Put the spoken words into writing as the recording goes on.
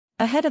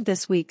Ahead of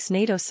this week's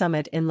NATO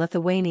summit in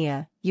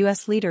Lithuania,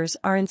 U.S. leaders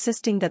are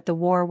insisting that the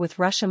war with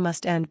Russia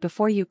must end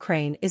before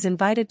Ukraine is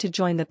invited to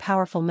join the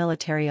powerful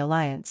military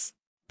alliance.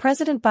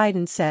 President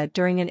Biden said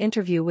during an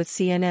interview with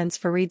CNN's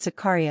Fareed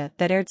Zakaria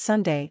that aired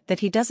Sunday that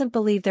he doesn't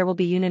believe there will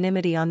be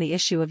unanimity on the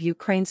issue of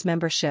Ukraine's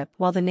membership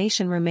while the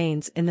nation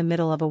remains in the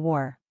middle of a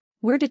war.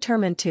 "We're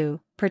determined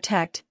to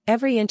protect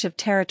every inch of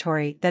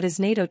territory that is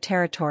NATO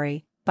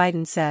territory,"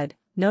 Biden said,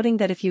 noting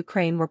that if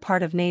Ukraine were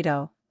part of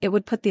NATO, it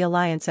would put the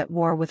alliance at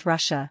war with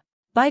Russia.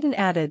 Biden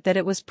added that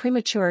it was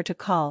premature to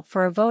call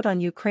for a vote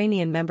on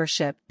Ukrainian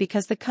membership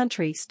because the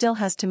country still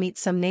has to meet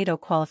some NATO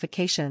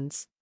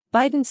qualifications.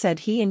 Biden said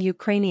he and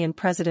Ukrainian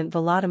President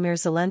Volodymyr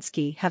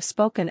Zelensky have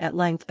spoken at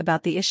length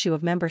about the issue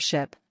of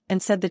membership, and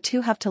said the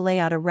two have to lay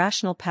out a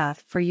rational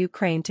path for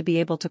Ukraine to be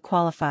able to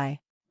qualify.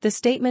 The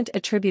statement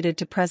attributed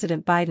to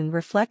President Biden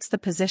reflects the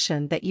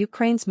position that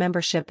Ukraine's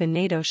membership in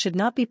NATO should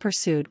not be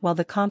pursued while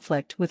the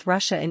conflict with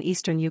Russia in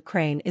eastern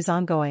Ukraine is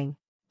ongoing.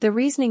 The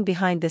reasoning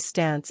behind this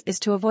stance is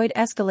to avoid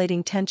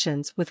escalating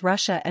tensions with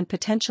Russia and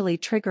potentially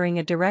triggering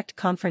a direct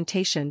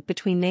confrontation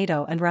between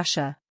NATO and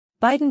Russia.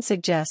 Biden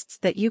suggests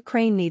that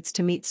Ukraine needs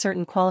to meet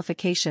certain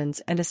qualifications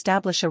and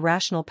establish a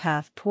rational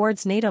path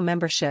towards NATO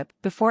membership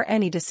before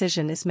any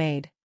decision is made.